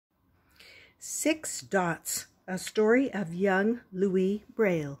6 Dots, a story of young Louis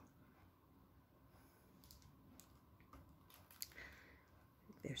Braille.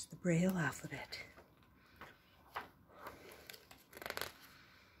 There's the Braille alphabet.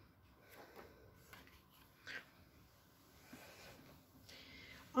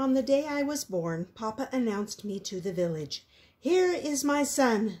 On the day I was born, Papa announced me to the village. "Here is my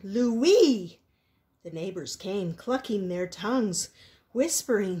son, Louis!" The neighbors came, clucking their tongues,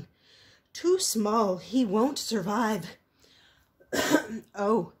 whispering, "Too small, he won't survive."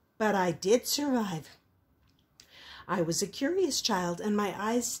 Oh, but I did survive. I was a curious child, and my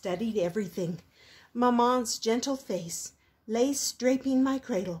eyes studied everything. Maman's gentle face, lace draping my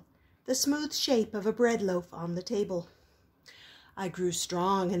cradle, the smooth shape of a bread loaf on the table. I grew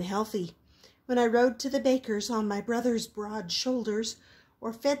strong and healthy. When I rode to the baker's on my brother's broad shoulders,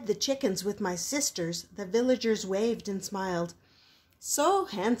 or fed the chickens with my sisters, the villagers waved and smiled. "So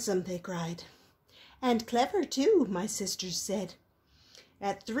handsome," they cried. "And clever, too," my sisters said.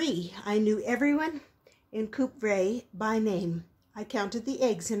 At 3, I knew everyone in Coupvray by name. I counted the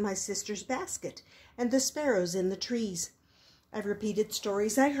eggs in my sister's basket and the sparrows in the trees. I repeated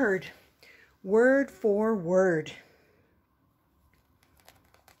stories I heard, word for word.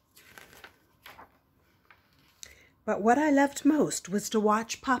 But what I loved most was to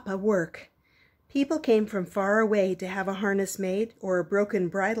watch Papa work. People came from far away to have a harness made or a broken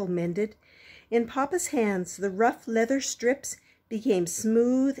bridle mended. In Papa's hands, the rough leather strips became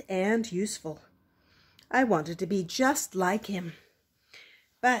smooth and useful. I wanted to be just like him.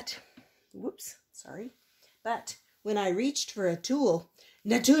 But when I reached for a tool,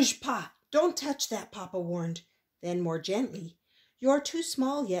 "Ne touche pas! Don't touch that," Papa warned. Then more gently, "You're too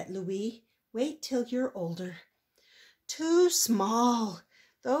small yet, Louis. Wait till you're older." Too small!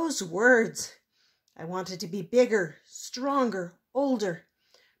 Those words! I wanted to be bigger, stronger, older.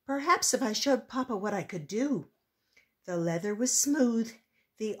 Perhaps if I showed Papa what I could do. The leather was smooth.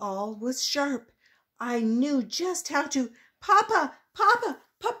 The awl was sharp. I knew just how to... Papa! Papa!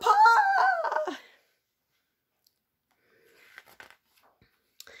 Papa!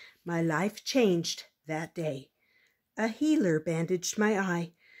 My life changed that day. A healer bandaged my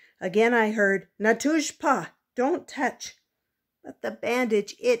eye. Again I heard, "Ne touche pas! Don't touch." But the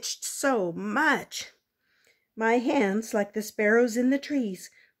bandage itched so much. My hands, like the sparrows in the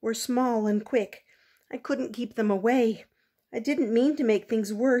trees, were small and quick. I couldn't keep them away. I didn't mean to make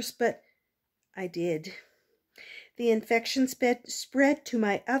things worse, but I did. The infection spread to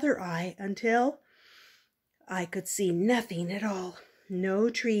my other eye until I could see nothing at all. No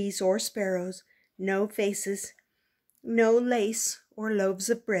trees or sparrows, no faces, no lace or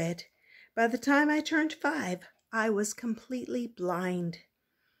loaves of bread. By the time I turned 5, I was completely blind.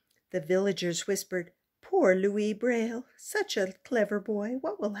 The villagers whispered, "Poor Louis Braille, such a clever boy.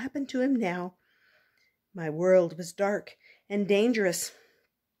 What will happen to him now?" My world was dark and dangerous.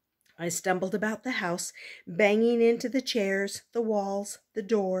 I stumbled about the house, banging into the chairs, the walls, the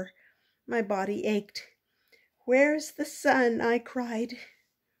door. My body ached. "Where's the sun?" I cried.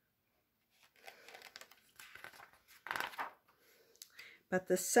 But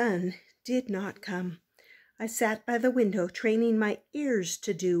the sun did not come. I sat by the window, training my ears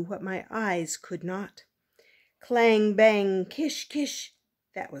to do what my eyes could not. Clang, bang, kish, kish.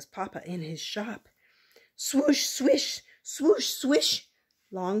 That was Papa in his shop. Swoosh, swish, swoosh, swish.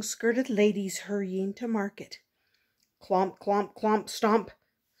 Long-skirted ladies hurrying to market. Clomp, clomp, clomp, stomp.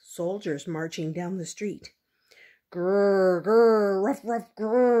 Soldiers marching down the street. Grrr, grrr, ruff, ruff,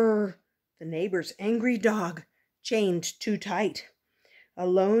 grrr. The neighbor's angry dog, chained too tight.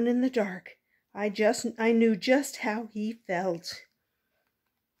 Alone in the dark, I knew just how he felt.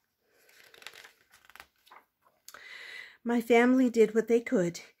 My family did what they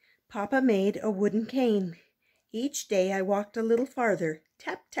could. Papa made a wooden cane. Each day I walked a little farther,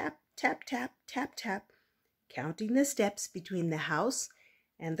 tap, tap, tap, tap, tap, tap, counting the steps between the house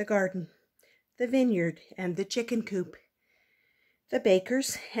and the garden, the vineyard and the chicken coop, the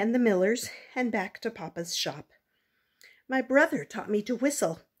baker's and the miller's, and back to Papa's shop. My brother taught me to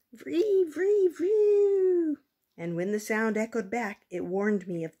whistle, vree, vree, vree, and when the sound echoed back, it warned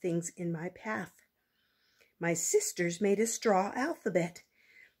me of things in my path. My sisters made a straw alphabet.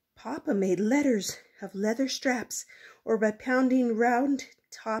 Papa made letters of leather straps or by pounding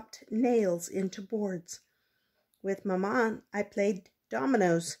round-topped nails into boards. With Maman, I played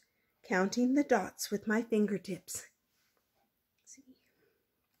dominoes, counting the dots with my fingertips.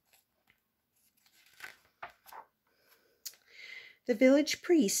 The village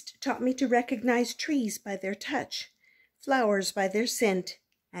priest taught me to recognize trees by their touch, flowers by their scent,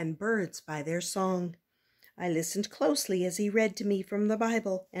 and birds by their song. I listened closely as he read to me from the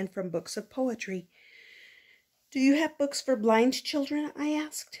Bible and from books of poetry. "Do you have books for blind children?" I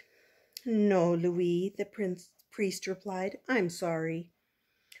asked. "No, Louis," the priest replied. "I'm sorry."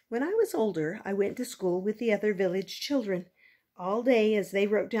 When I was older, I went to school with the other village children. All day, as they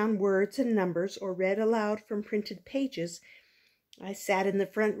wrote down words and numbers or read aloud from printed pages, I sat in the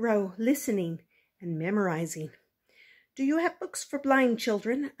front row, listening and memorizing. "Do you have books for blind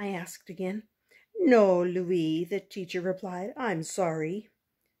children?" I asked again. "No, Louis," the teacher replied. "I'm sorry."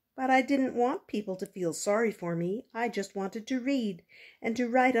 But I didn't want people to feel sorry for me. I just wanted to read and to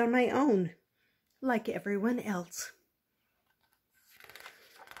write on my own, like everyone else.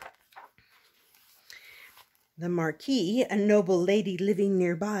 The Marquise, a noble lady living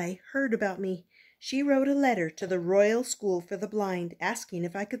nearby, heard about me. She wrote a letter to the Royal School for the Blind, asking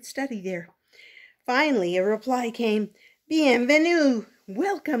if I could study there. Finally, a reply came. "Bienvenue!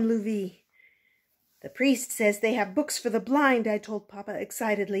 Welcome, Louis." "The priest says they have books for the blind," I told Papa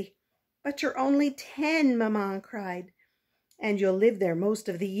excitedly. "But you're only 10, Maman cried. "And you'll live there most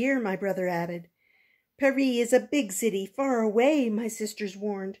of the year," my brother added. "Paris is a big city, far away," my sisters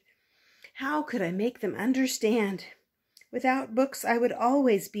warned. How could I make them understand? Without books, I would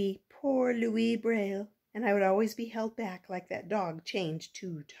always be poor Louis Braille, and I would always be held back like that dog chained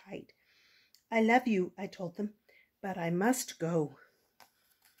too tight. "I love you," I told them, "but I must go."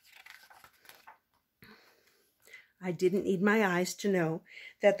 I didn't need my eyes to know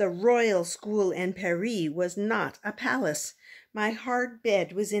that the Royal School in Paris was not a palace. My hard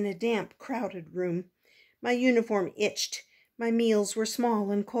bed was in a damp, crowded room. My uniform itched. My meals were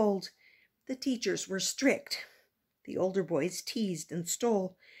small and cold. The teachers were strict. The older boys teased and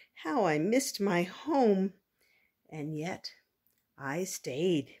stole. How I missed my home! And yet I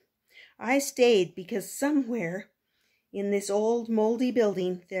stayed. I stayed because somewhere in this old moldy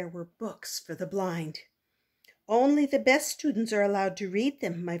building there were books for the blind. "Only the best students are allowed to read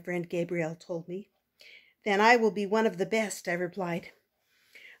them," my friend Gabrielle told me. "Then I will be one of the best," I replied.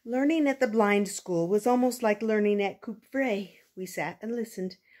 Learning at the blind school was almost like learning at Coupvray. We sat and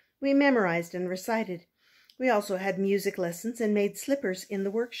listened. We memorized and recited. We also had music lessons and made slippers in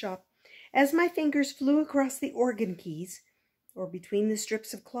the workshop. As my fingers flew across the organ keys, or between the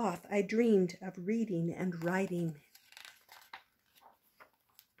strips of cloth, I dreamed of reading and writing.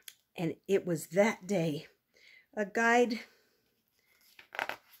 And it was that day. A guide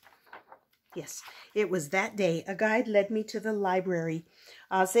led me to the library.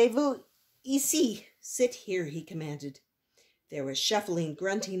 "Asseyez-vous ici." "Sit here," he commanded. There was shuffling,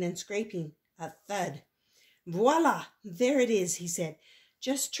 grunting, and scraping. A thud. "Voila! There it is," he said.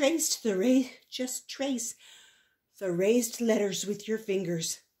 Just trace the raised letters with your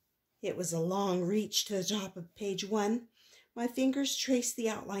fingers." It was a long reach to the top of page 1. My fingers traced the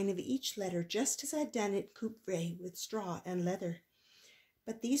outline of each letter just as I'd done at Coupvray with straw and leather.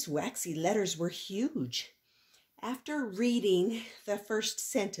 But these waxy letters were huge. After reading the first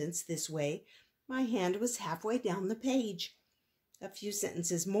sentence this way, my hand was halfway down the page. A few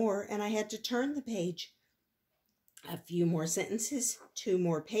sentences more, and I had to turn the page. A few more sentences, 2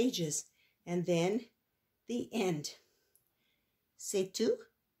 more pages, and then the end. "C'est tout?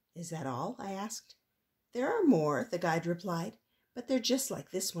 Is that all?" I asked. "There are more," the guide replied, "but they're just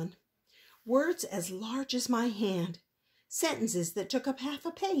like this one. Words as large as my hand. Sentences that took up half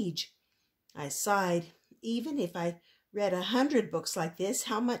a page." I sighed. Even if I read 100 books like this,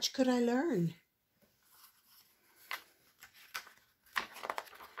 how much could I learn?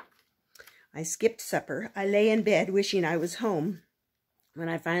 I skipped supper. I lay in bed wishing I was home. When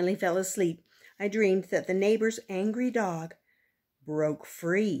I finally fell asleep, I dreamed that the neighbor's angry dog broke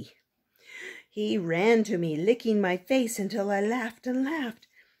free. He ran to me, licking my face until I laughed and laughed.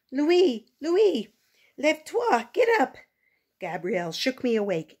 "Louis, Louis, lève-toi, get up." Gabrielle shook me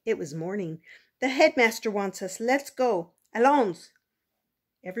awake. It was morning. "The headmaster wants us. Let's go. Allons."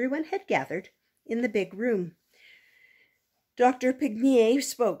 Everyone had gathered in the big room. Dr. Pignier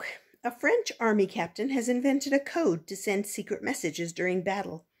spoke. "A French army captain has invented a code to send secret messages during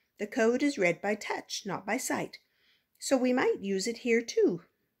battle. The code is read by touch, not by sight. So we might use it here too.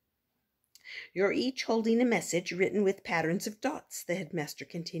 You're each holding a message written with patterns of dots," the headmaster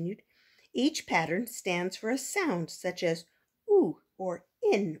continued. "Each pattern stands for a sound such as oo or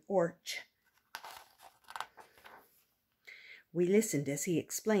in or ch." We listened as he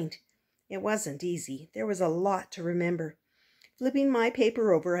explained. It wasn't easy. There was a lot to remember. Flipping my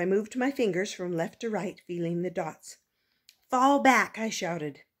paper over, I moved my fingers from left to right, feeling the dots. "Fall back," I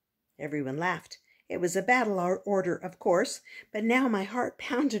shouted. Everyone laughed. It was a battle order, of course, but now my heart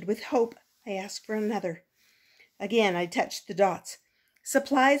pounded with hope. I asked for another. Again I touched the dots.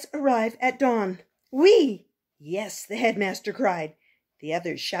 "Supplies arrive at dawn." "Oui!" Yes, the headmaster cried. The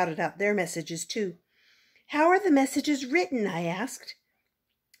others shouted out their messages too. How are the messages written? I asked.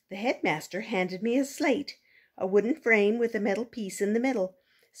 The headmaster handed me a slate, a wooden frame with a metal piece in the middle.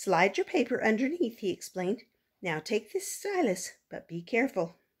 Slide your paper underneath, he explained. Now take this stylus, but be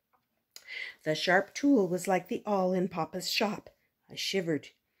careful. The sharp tool was like the awl in Papa's shop. I shivered.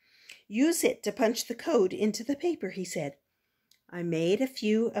 Use it to punch the code into the paper, he said. I made a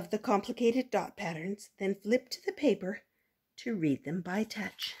few of the complicated dot patterns, then flipped to the paper to read them by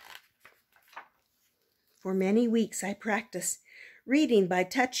touch. For many weeks I practiced. Reading by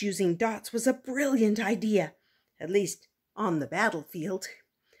touch using dots was a brilliant idea, at least on the battlefield.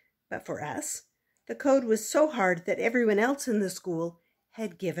 But for us, the code was so hard that everyone else in the school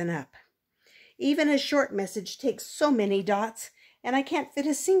had given up. Even a short message takes so many dots, and I can't fit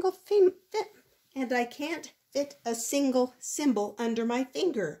a single symbol under my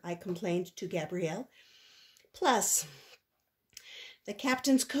finger, I complained to Gabrielle. Plus, the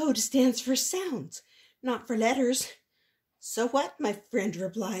captain's code stands for sounds, not for letters. So what? My friend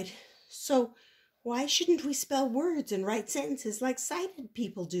replied. So why shouldn't we spell words and write sentences like sighted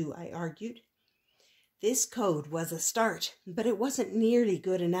people do? I argued. This code was a start, but it wasn't nearly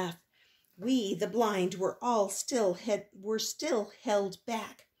good enough. We, the blind, were still held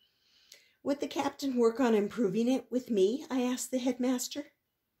back. Would the captain work on improving it with me? I asked the headmaster.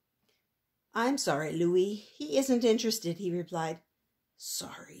 I'm sorry, Louis. He isn't interested, he replied.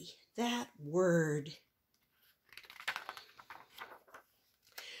 Sorry, that word.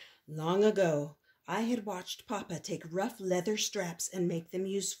 Long ago, I had watched Papa take rough leather straps and make them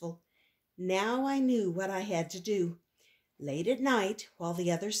useful. Now I knew what I had to do. Late at night, while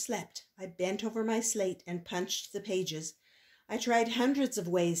the others slept, I bent over my slate and punched the pages. I tried hundreds of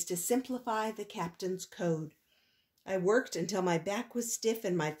ways to simplify the captain's code. I worked until my back was stiff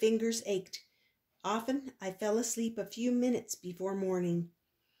and my fingers ached. Often I fell asleep a few minutes before morning.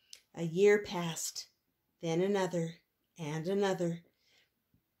 A year passed, then another and another.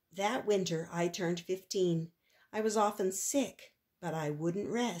 That winter I turned 15. I was often sick, but I wouldn't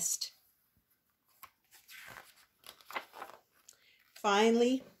rest.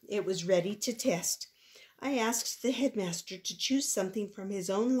 Finally, it was ready to test. I asked the headmaster to choose something from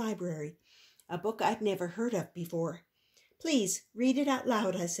his own library, a book I'd never heard of before. Please, read it out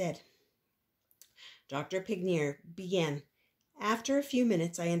loud, I said. Dr. Pignier began. After a few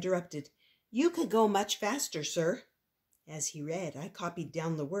minutes, I interrupted. You could go much faster, sir. As he read, I copied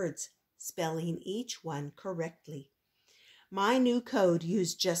down the words, spelling each one correctly. My new code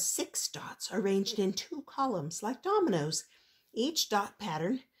used just 6 dots arranged in 2 columns like dominoes. Each dot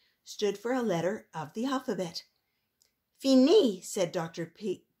pattern stood for a letter of the alphabet. Fini, said Dr.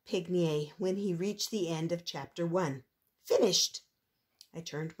 Pignier when he reached the end of chapter 1. Finished. I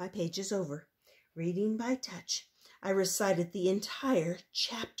turned my pages over. Reading by touch, I recited the entire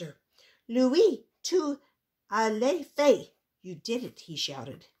chapter. Louis, tu as l'as fait. You did it, he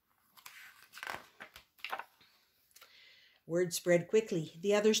shouted. Word spread quickly.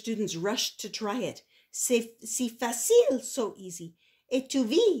 The other students rushed to try it. C'est si facile, so easy. Et tu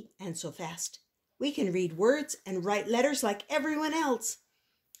vis, and so fast. We can read words and write letters like everyone else.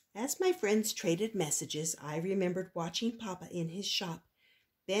 As my friends traded messages, I remembered watching Papa in his shop,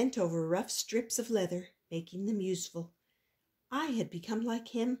 bent over rough strips of leather, making them useful. I had become like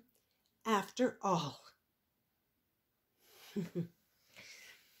him after all.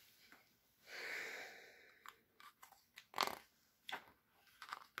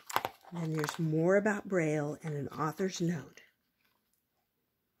 And there's more about Braille and an author's note.